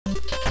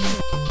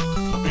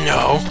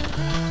No.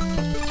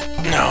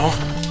 No.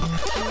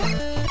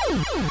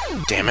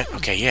 Damn it.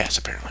 Okay, yes,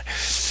 apparently.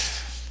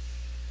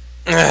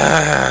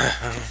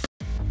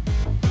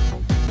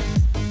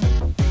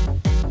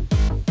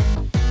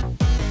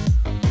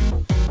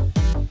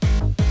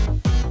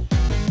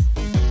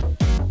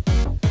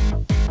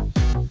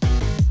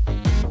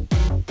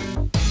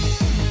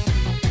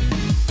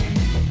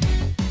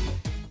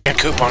 A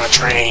coop on a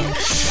train.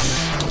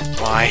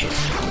 Why?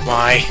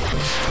 Why?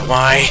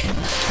 Why?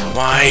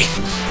 Why?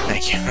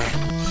 Thank you.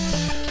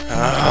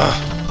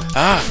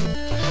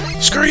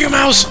 Screw you,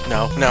 mouse!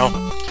 No, no.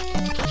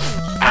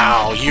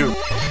 Ow, you're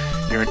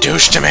a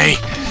douche to me.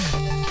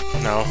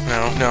 No,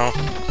 no, no.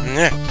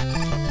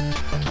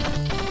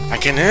 I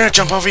can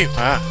jump over you.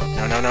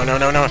 No, no, no, no,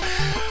 no, no.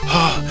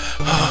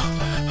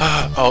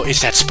 Oh,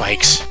 it's that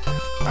spikes.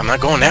 I'm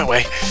not going that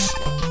way.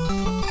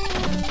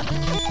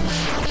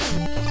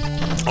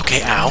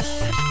 Okay, ow.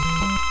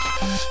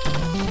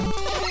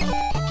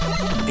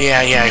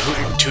 Yeah, yeah,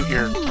 toot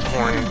your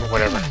horn,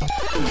 whatever.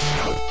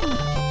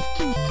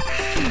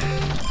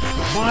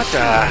 What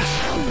the?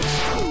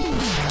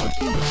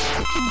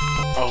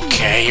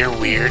 Okay, you're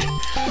weird.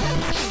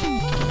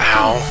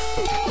 Ow.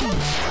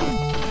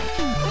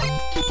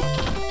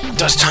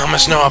 Does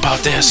Thomas know about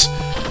this?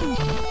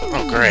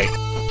 Oh, great.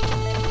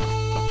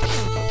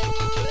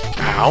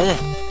 Ow.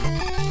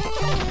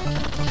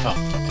 Oh.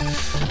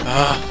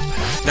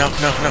 No,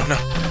 no, no, no.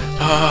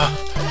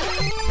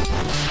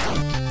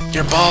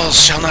 Your balls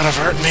shall not have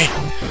hurt me.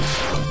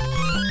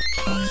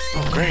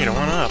 Oh, great, I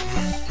went up.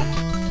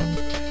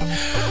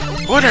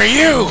 What are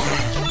you?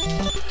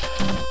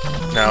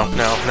 No,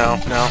 no, no,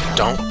 no.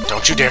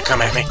 Don't you dare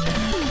come at me.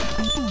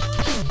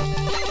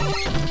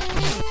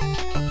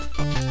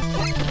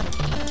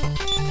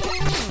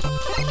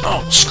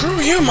 Oh,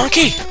 screw you,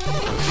 monkey!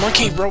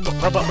 Monkey,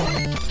 robot.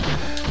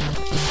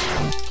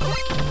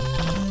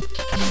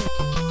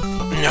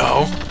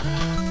 No.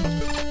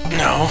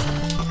 No.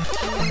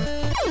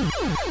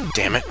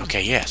 Damn it.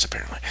 Okay, yes,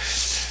 apparently.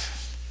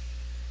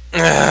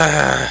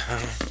 I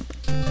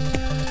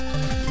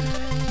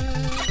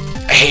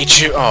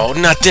hate you. Oh,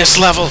 not this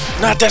level.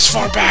 Not this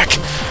far back.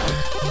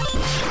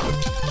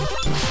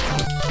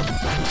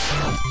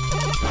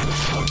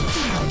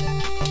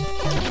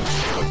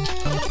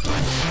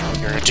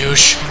 You're a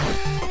douche.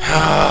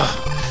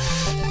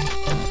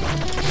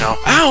 No.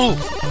 Ow!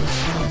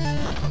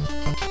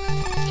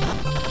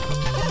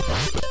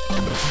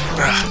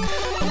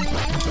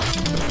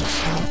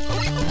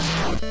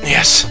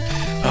 Yes.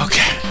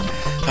 Okay.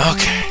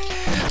 Okay.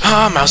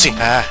 Ah, mousy.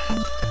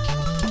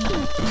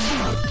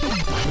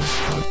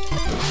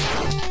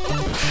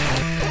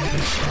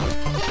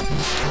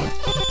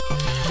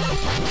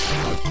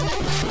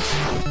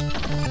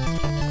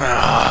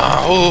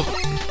 Oh.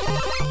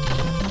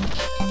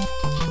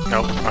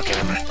 Nope. Okay,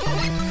 never mind.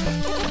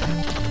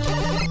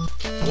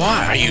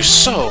 Why are you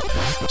so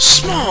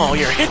small?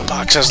 Your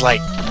hitbox is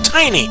like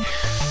tiny.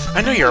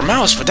 I know you're a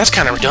mouse, but that's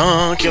kind of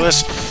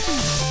ridiculous.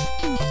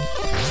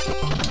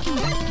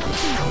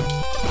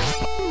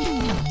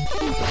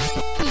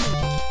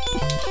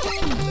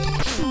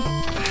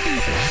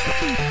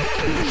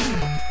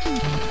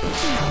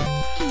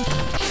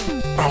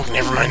 Oh,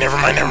 never mind, never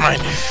mind, never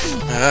mind.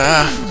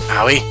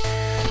 Owie.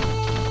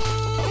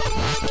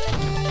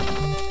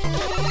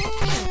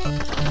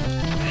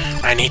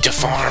 I need to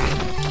farm.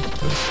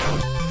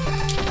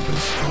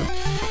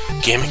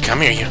 Gimme,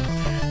 come here, you.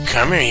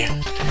 Come here,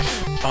 you.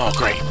 Oh,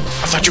 great.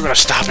 I thought you were gonna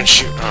stop and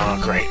shoot. Oh,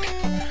 great.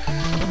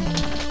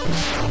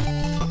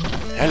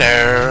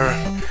 Hello.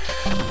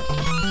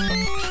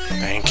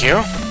 Thank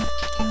you.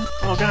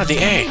 Oh, God, the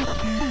A.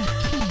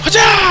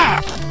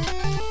 Hajah!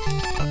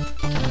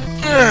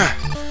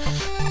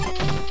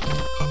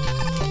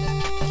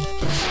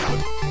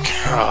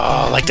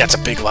 Oh, like that's a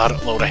big load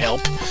of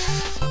help.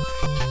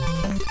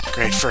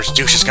 Great, first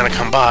douche is gonna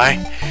come by.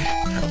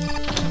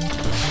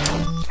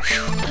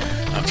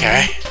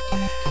 Okay.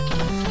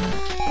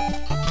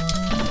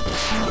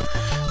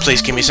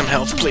 Please give me some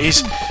health,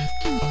 please.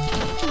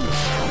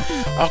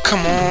 Oh,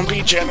 come on,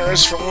 be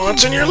generous for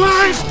once in your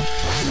life!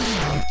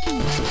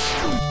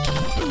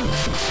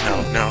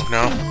 No, no,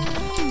 no.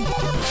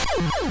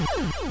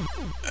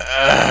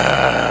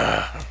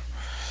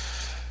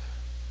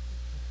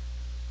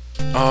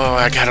 Oh,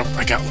 I got...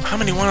 How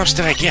many one-ups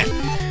did I get?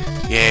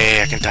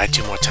 Yay, I can die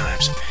 2 more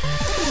times.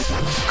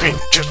 Great,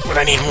 just what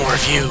I need more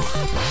of you.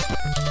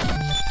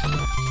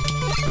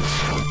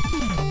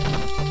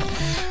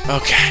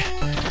 Okay.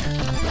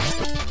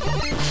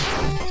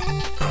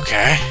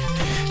 Okay.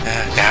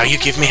 Now you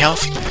give me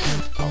health?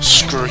 Oh,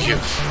 screw you.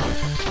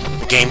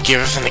 The game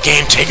giveth and the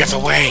game taketh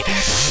away.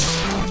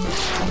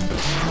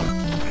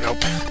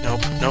 Nope,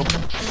 nope, nope.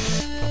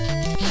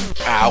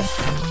 Ow.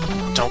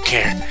 Don't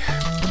care.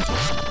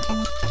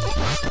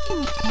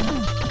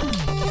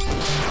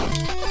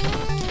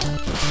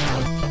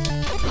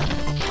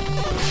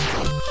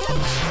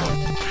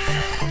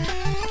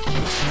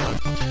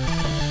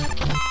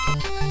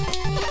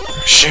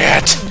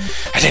 Shit!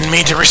 I didn't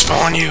mean to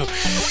respawn you!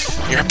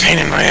 You're a pain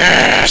in my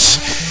ass!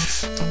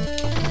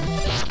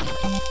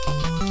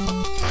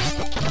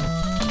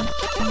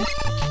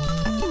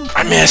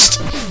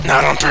 Missed.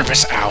 Not on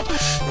purpose. Ow.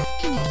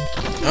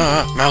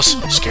 Mouse.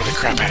 Scared the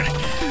crap out of me.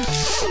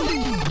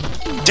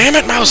 Damn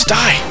it, mouse.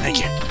 Die. Thank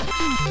you.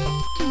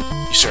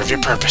 You served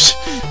your purpose.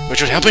 Which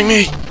was helping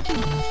me.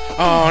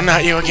 Oh,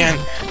 not you again.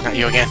 Not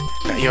you again.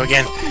 Not you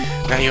again.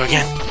 Not you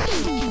again.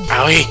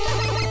 Owie.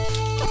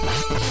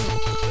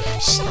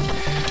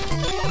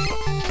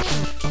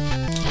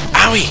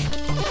 Owie.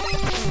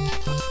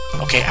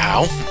 Okay,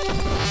 ow.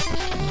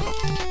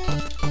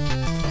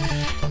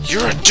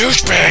 You're a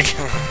douchebag.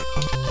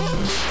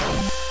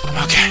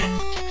 Okay.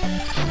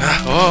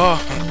 Oh,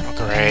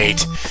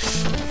 great.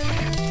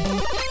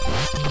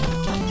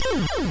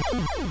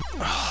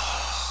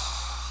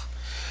 Oh,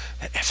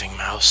 that effing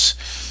mouse.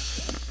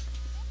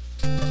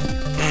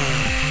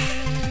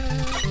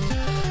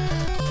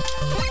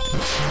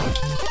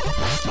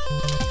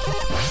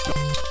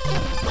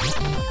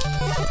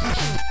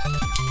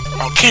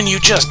 Oh, can you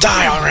just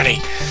die already?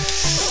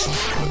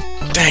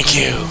 Thank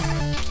you.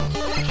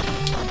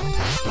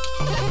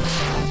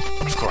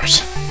 Of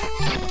course.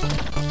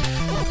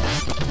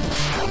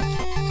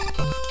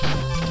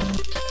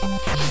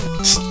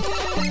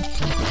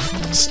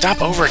 Stop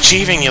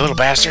overachieving, you little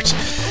bastards.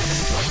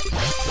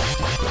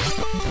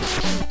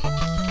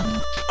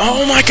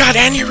 Oh my god,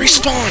 and you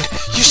respawned!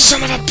 You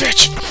son of a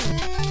bitch!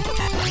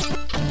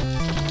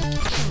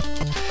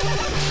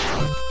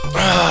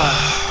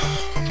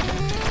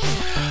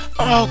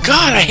 Oh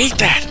god, I hate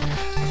that!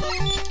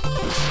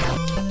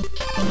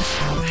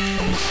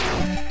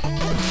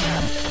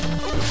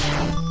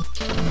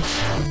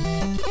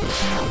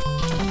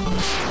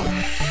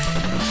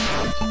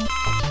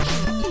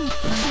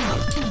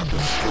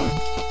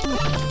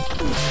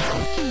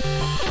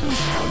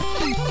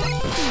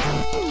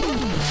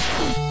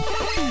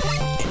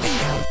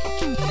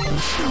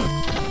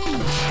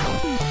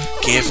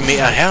 Give me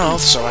a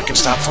health so I can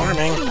stop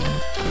farming.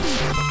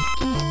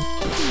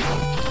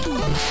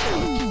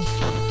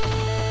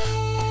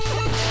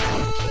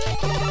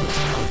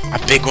 A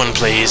big one,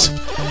 please.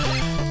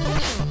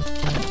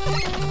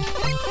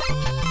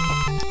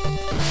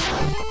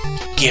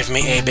 Give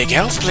me a big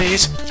health,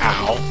 please.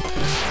 Ow.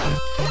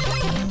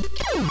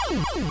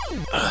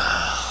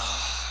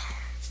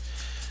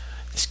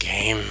 This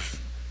game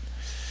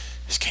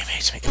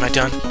hates me. Am I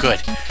done?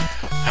 Good.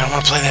 I don't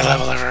want to play that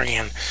level ever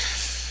again.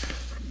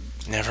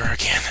 Never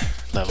again.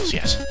 Levels,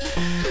 yes.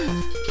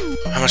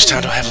 How much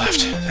time do I have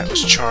left? That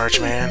was charge,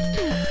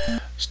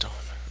 man. Stone.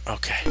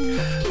 Okay.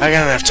 I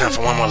got enough time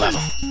for one more level.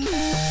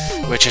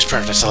 Which is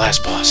perfect. It's the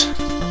last boss.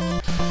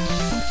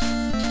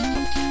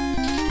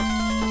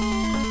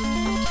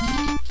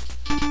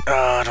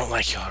 Oh, I don't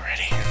like you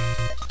already.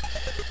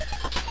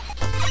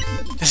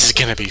 This is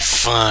gonna be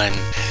fun.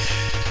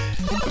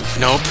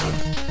 Nope.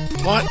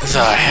 What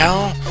the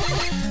hell?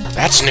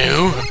 That's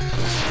new.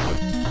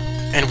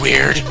 And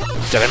weird.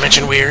 Did I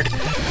mention weird?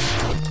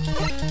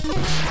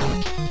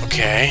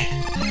 Okay.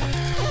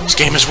 This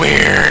game is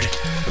weird.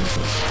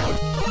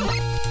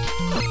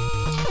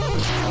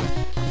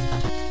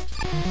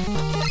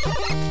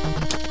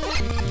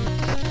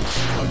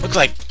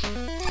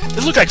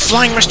 They look like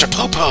flying Mr.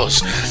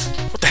 Popos.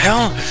 What the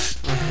hell?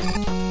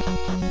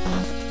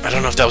 I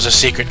don't know if that was a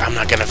secret. I'm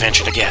not gonna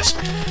venture to guess.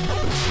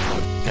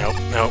 Nope,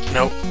 nope,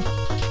 nope.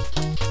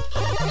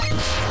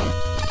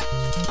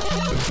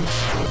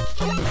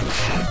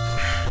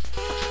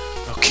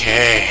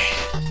 Okay.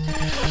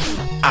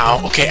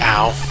 Ow, okay,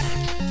 ow.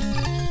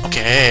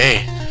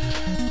 Okay.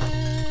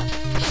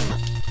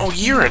 Oh,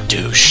 you're a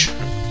douche.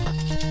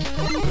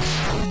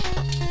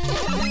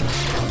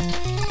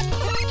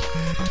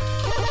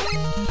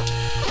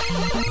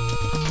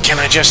 Can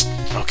I just...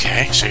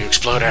 Okay, so you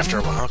explode after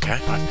a while. Okay.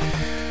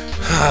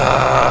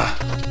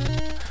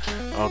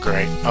 Oh,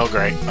 great. Oh,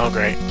 great. Oh,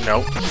 great.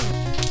 Nope.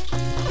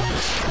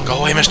 Go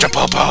away, Mr.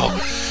 Popo.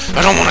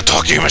 I don't want to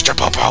talk to you, Mr.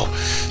 Popo.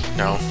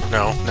 No,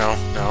 no, no,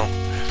 no.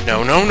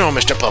 No, no, no,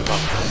 Mr. Popo.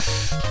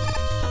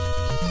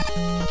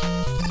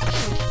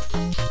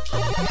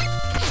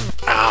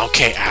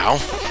 Okay, ow.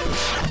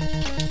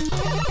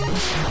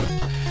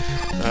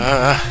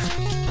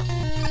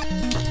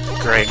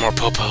 Great, more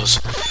Popos.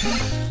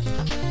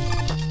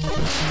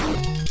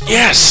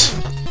 Yes!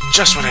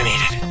 Just what I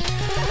needed.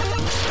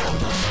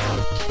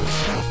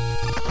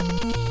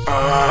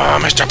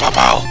 Mr.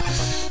 Popo!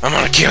 I'm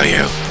gonna kill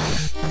you!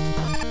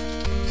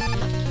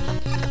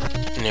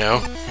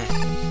 No.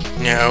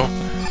 No.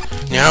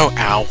 No!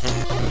 Ow.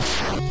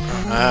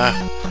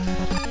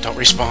 Don't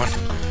respawn.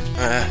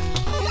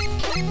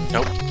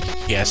 Nope.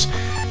 Yes.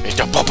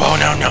 Mr. Popo,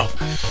 no, no!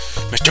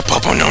 Mr.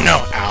 Popo, no,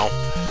 no! Ow.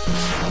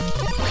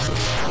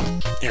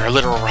 You're a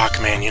literal rock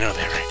man, you know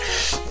that, right?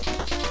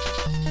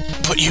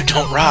 But you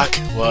don't rock.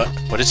 What?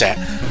 What is that?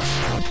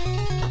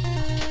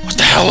 What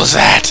the hell was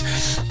that?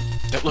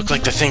 That looked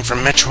like the thing from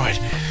Metroid.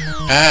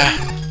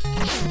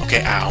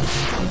 Okay, ow.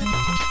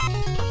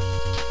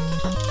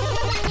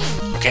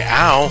 Okay,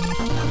 ow.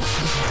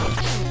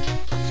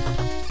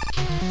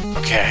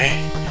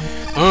 Okay.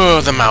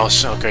 Oh, the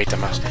mouse. Oh, great, the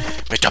mouse.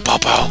 Mr.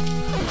 Popo!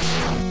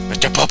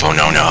 Mr. Popo,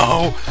 no,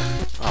 no!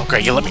 Oh,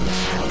 great, you let me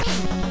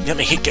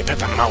get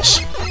the mouse.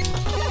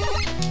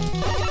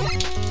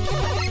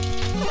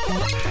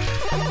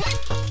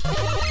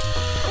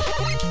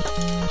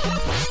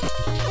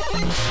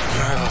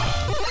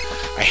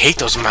 I hate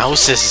those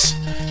mouses.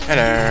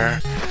 Hello.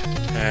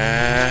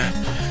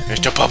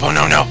 Mr. Popo,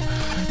 no.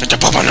 Mr.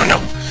 Popo,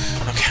 no.